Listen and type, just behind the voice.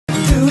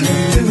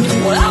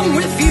Well, I'm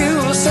with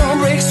you, sun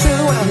breaks through,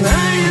 and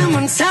I am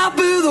on top of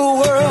the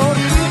world.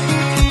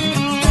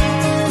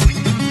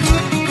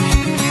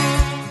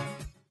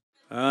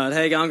 Alright,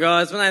 how you going,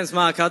 guys? My name's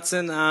Mark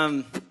Hutson.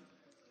 I'm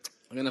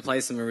going to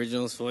play some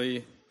originals for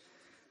you.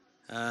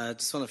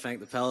 Just want to thank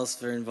the Palace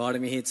for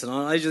inviting me here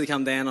tonight. I usually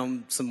come down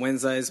on some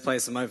Wednesdays, play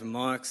some open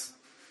mics.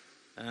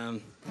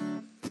 I'm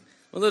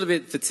a little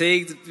bit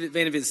fatigued,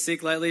 been a bit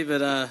sick lately,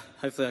 but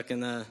hopefully I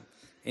can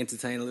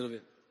entertain a little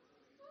bit.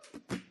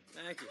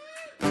 Thank you.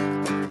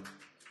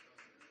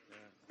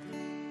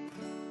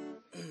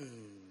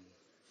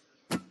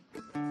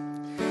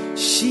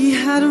 She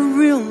had a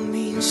real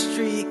mean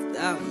streak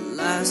that would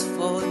last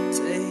for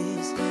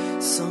days,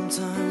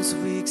 sometimes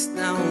weeks.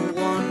 Now I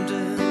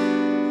wonder,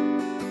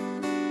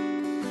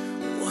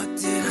 what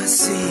did I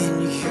see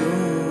in you?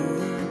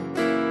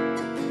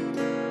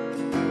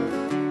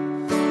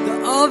 The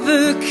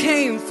other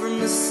came from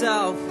the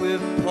south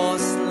with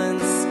porcelain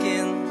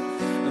skin,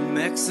 a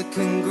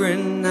Mexican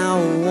grin. Now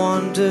I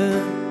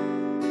wonder,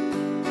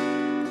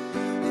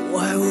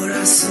 why would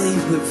I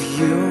sleep with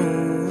you?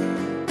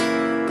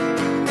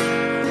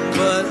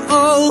 But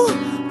oh,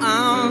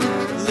 I'm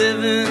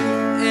living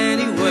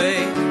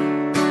anyway.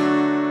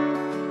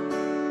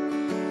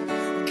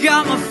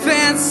 Got my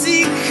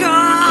fancy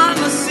car,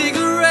 my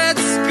cigarette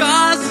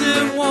scars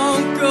that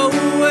won't go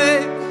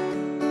away.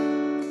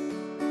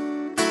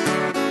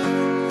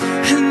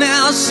 And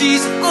now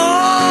she's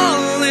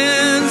all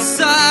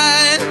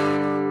inside.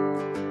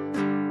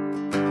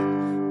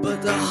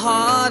 But the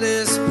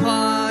hardest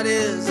part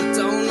is I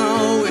don't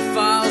know if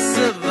I'll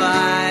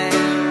survive.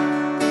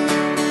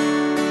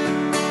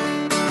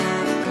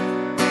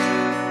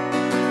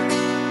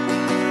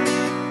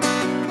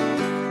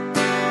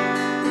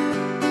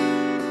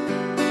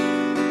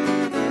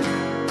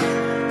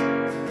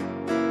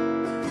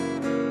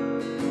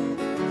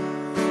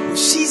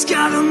 She's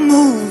got a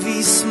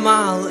movie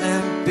smile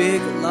and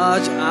big,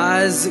 large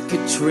eyes that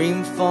could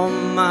dream for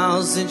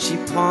miles. And she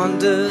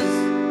ponders,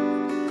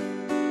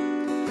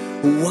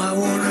 why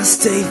won't I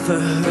stay for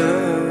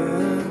her?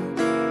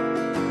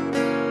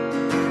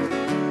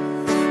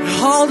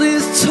 All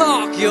this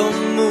talk, you're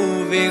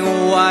moving,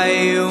 why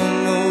are you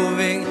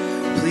moving?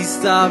 Please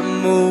stop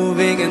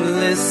moving and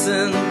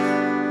listen.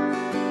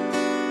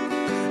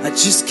 I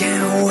just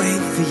can't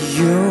wait for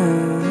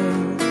you.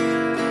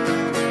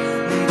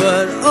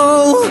 But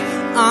oh,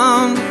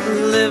 I'm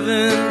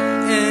living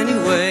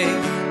anyway.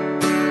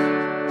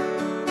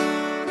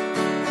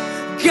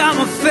 Got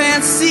my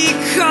fancy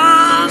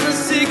car, my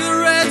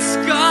cigarette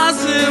scars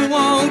that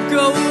won't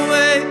go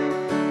away.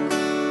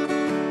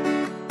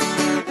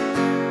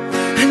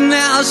 And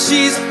now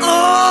she's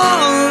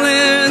all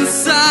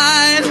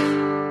inside.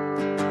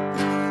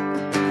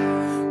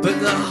 But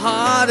the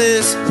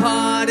hardest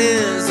part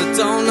is I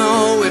don't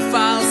know if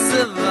I'll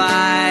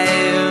survive.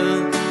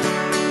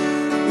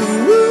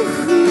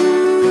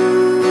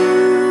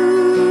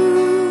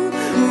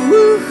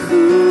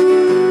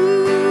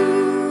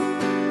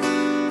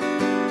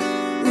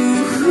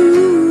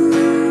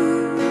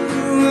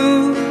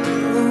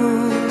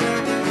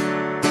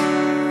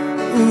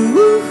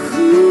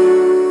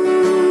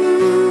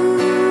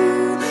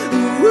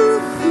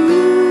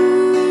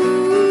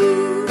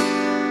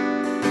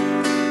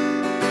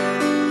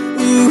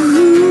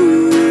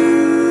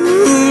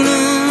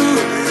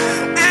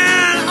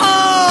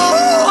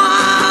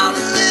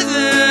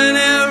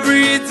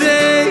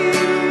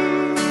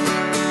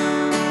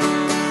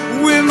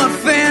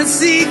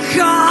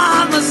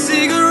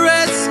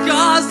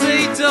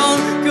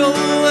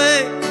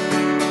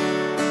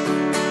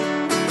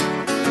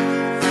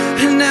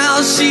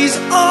 She's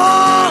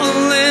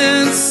all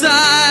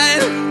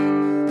inside.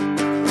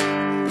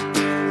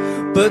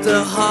 But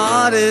the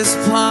hardest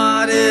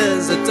part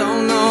is I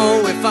don't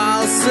know if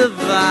I'll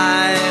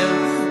survive.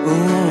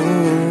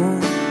 Ooh,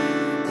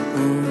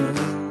 ooh.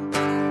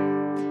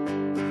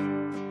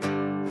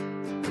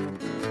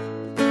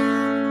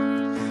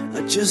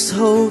 I just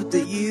hope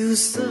that you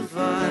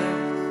survive.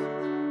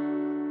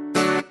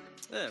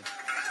 Yeah.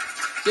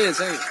 Cheers,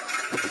 thank you.